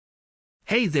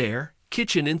Hey there,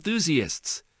 kitchen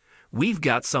enthusiasts! We've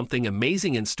got something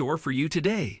amazing in store for you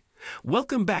today.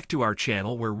 Welcome back to our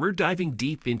channel where we're diving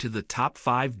deep into the top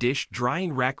 5 dish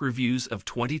drying rack reviews of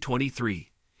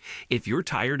 2023. If you're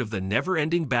tired of the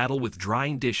never-ending battle with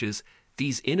drying dishes,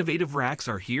 these innovative racks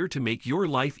are here to make your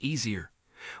life easier.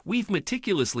 We've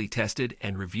meticulously tested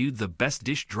and reviewed the best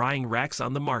dish drying racks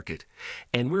on the market,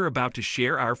 and we're about to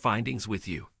share our findings with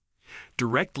you.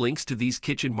 Direct links to these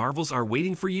kitchen marvels are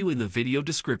waiting for you in the video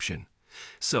description.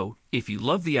 So, if you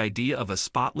love the idea of a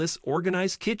spotless,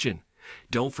 organized kitchen,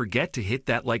 don't forget to hit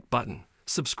that like button,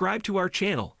 subscribe to our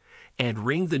channel, and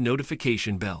ring the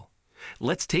notification bell.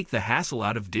 Let's take the hassle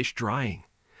out of dish drying.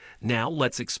 Now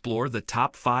let's explore the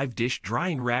top 5 dish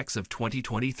drying racks of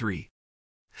 2023.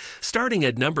 Starting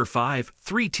at number 5,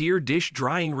 3-tier dish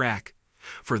drying rack.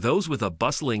 For those with a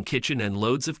bustling kitchen and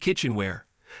loads of kitchenware,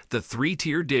 the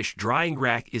 3-tier dish drying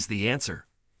rack is the answer.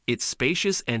 Its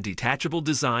spacious and detachable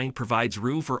design provides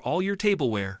room for all your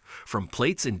tableware, from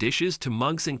plates and dishes to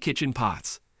mugs and kitchen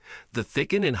pots. The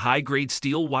thickened and high-grade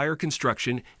steel wire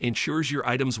construction ensures your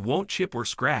items won't chip or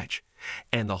scratch,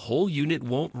 and the whole unit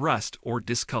won't rust or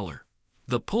discolor.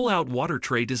 The pull-out water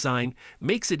tray design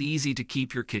makes it easy to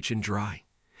keep your kitchen dry.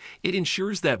 It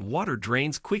ensures that water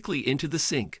drains quickly into the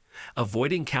sink,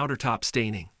 avoiding countertop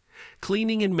staining.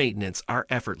 Cleaning and maintenance are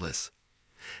effortless.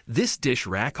 This dish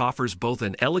rack offers both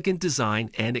an elegant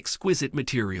design and exquisite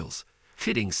materials,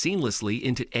 fitting seamlessly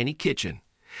into any kitchen.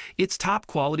 Its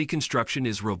top-quality construction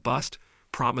is robust,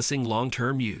 promising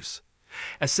long-term use.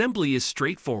 Assembly is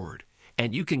straightforward,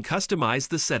 and you can customize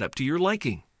the setup to your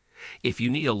liking. If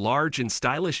you need a large and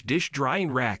stylish dish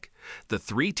drying rack, the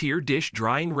 3-tier dish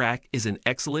drying rack is an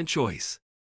excellent choice.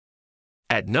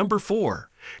 At number 4,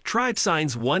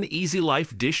 TribeSigns One Easy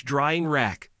Life Dish Drying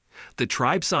Rack. The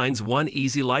TribeSigns One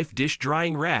Easy Life Dish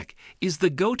Drying Rack is the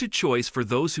go-to choice for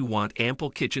those who want ample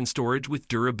kitchen storage with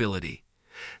durability.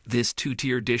 This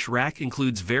 2-tier dish rack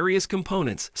includes various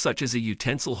components such as a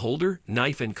utensil holder,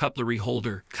 knife and cutlery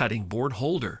holder, cutting board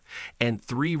holder, and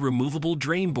 3 removable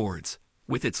drain boards.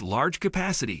 With its large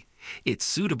capacity, it's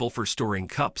suitable for storing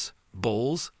cups,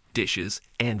 bowls, dishes,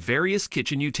 and various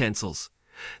kitchen utensils.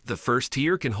 The first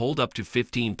tier can hold up to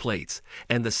 15 plates,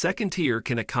 and the second tier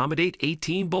can accommodate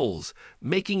 18 bowls,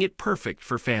 making it perfect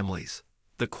for families.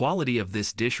 The quality of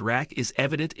this dish rack is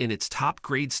evident in its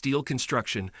top-grade steel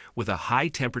construction with a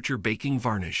high-temperature baking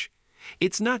varnish.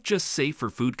 It's not just safe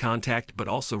for food contact but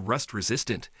also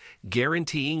rust-resistant,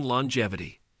 guaranteeing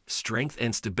longevity. Strength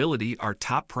and stability are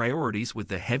top priorities with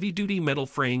the heavy-duty metal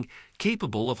frame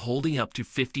capable of holding up to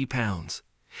 50 pounds.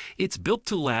 It's built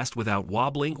to last without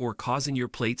wobbling or causing your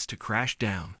plates to crash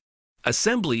down.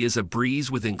 Assembly is a breeze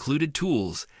with included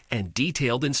tools and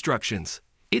detailed instructions.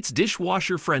 It's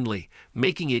dishwasher-friendly,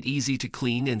 making it easy to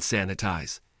clean and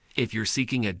sanitize. If you're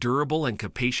seeking a durable and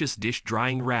capacious dish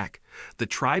drying rack, the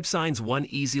TribeSigns One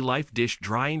Easy Life Dish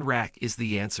Drying Rack is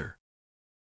the answer.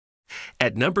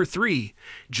 At number 3,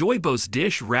 Joybos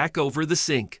Dish Rack Over the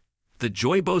Sink. The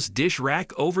Joybos Dish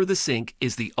Rack Over the Sink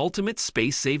is the ultimate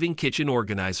space-saving kitchen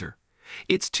organizer.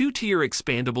 Its 2-tier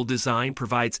expandable design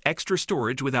provides extra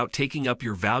storage without taking up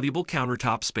your valuable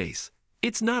countertop space.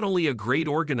 It's not only a great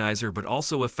organizer but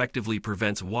also effectively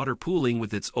prevents water pooling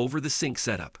with its over-the-sink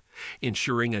setup,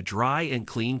 ensuring a dry and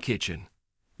clean kitchen.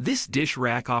 This dish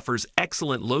rack offers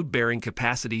excellent load-bearing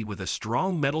capacity with a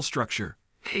strong metal structure.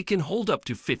 It can hold up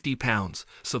to 50 pounds,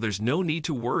 so there's no need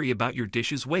to worry about your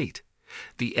dish's weight.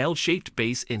 The L-shaped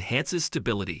base enhances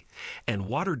stability, and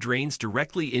water drains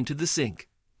directly into the sink.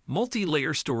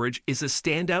 Multi-layer storage is a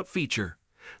standout feature.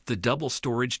 The double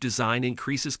storage design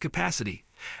increases capacity,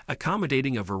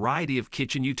 accommodating a variety of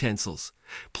kitchen utensils.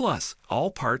 Plus,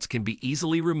 all parts can be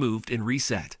easily removed and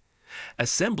reset.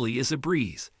 Assembly is a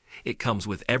breeze. It comes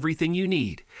with everything you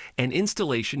need, and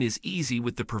installation is easy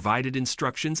with the provided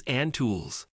instructions and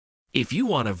tools. If you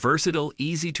want a versatile,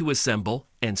 easy-to-assemble,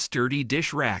 and sturdy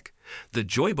dish rack, the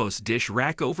Joybos Dish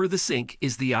Rack Over the Sink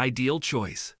is the ideal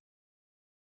choice.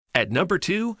 At number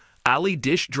 2, Ali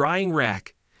Dish Drying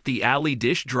Rack. The Ali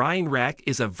Dish Drying Rack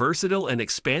is a versatile and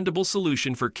expandable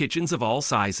solution for kitchens of all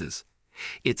sizes.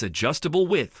 Its adjustable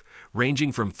width,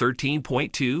 ranging from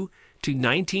 13.2 to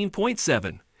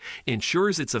 19.7,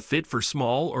 ensures it's a fit for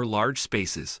small or large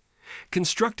spaces.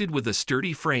 Constructed with a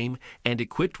sturdy frame and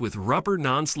equipped with rubber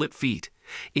non-slip feet,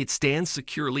 it stands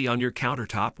securely on your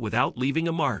countertop without leaving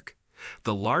a mark.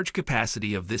 The large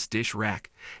capacity of this dish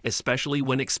rack, especially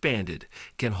when expanded,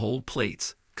 can hold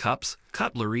plates, cups,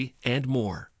 cutlery, and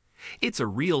more. It's a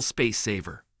real space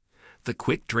saver. The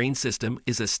quick drain system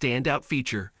is a standout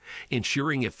feature,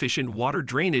 ensuring efficient water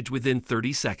drainage within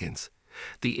 30 seconds.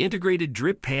 The integrated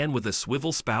drip pan with a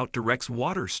swivel spout directs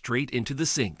water straight into the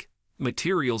sink.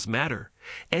 Materials matter,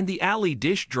 and the Alley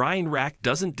dish drying rack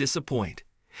doesn't disappoint.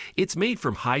 It's made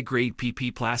from high-grade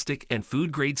PP plastic and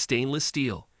food-grade stainless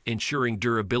steel, ensuring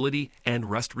durability and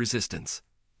rust resistance.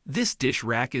 This dish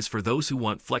rack is for those who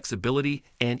want flexibility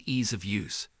and ease of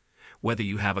use. Whether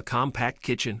you have a compact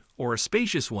kitchen or a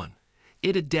spacious one,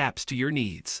 it adapts to your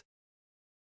needs.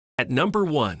 At number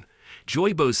 1,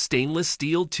 Joybo's Stainless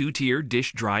Steel 2-Tier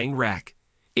Dish Drying Rack.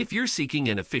 If you're seeking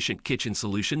an efficient kitchen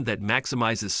solution that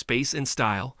maximizes space and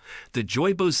style, the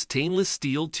Joybo's Stainless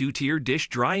Steel 2-Tier Dish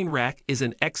Drying Rack is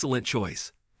an excellent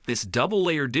choice. This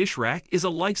double-layer dish rack is a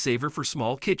lifesaver for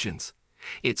small kitchens.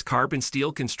 Its carbon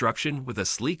steel construction with a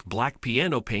sleek black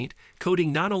piano paint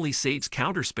coating not only saves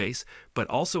counter space, but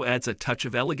also adds a touch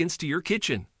of elegance to your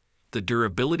kitchen. The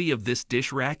durability of this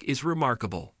dish rack is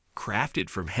remarkable. Crafted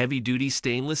from heavy-duty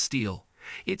stainless steel,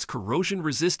 it's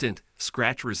corrosion-resistant,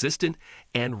 scratch-resistant,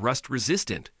 and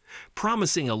rust-resistant,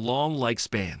 promising a long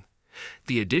lifespan.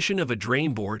 The addition of a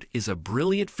drain board is a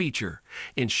brilliant feature,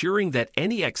 ensuring that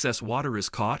any excess water is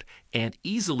caught and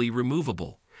easily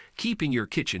removable, keeping your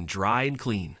kitchen dry and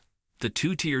clean. The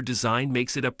 2-tier design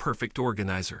makes it a perfect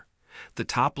organizer. The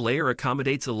top layer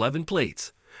accommodates 11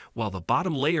 plates, while the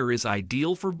bottom layer is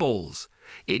ideal for bowls.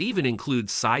 It even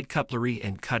includes side cutlery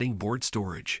and cutting board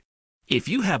storage. If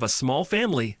you have a small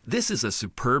family, this is a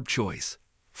superb choice.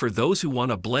 For those who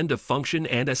want a blend of function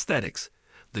and aesthetics,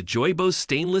 the Joybo's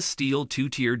Stainless Steel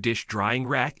 2-Tier Dish Drying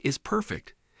Rack is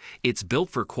perfect. It's built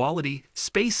for quality,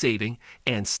 space-saving,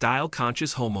 and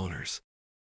style-conscious homeowners.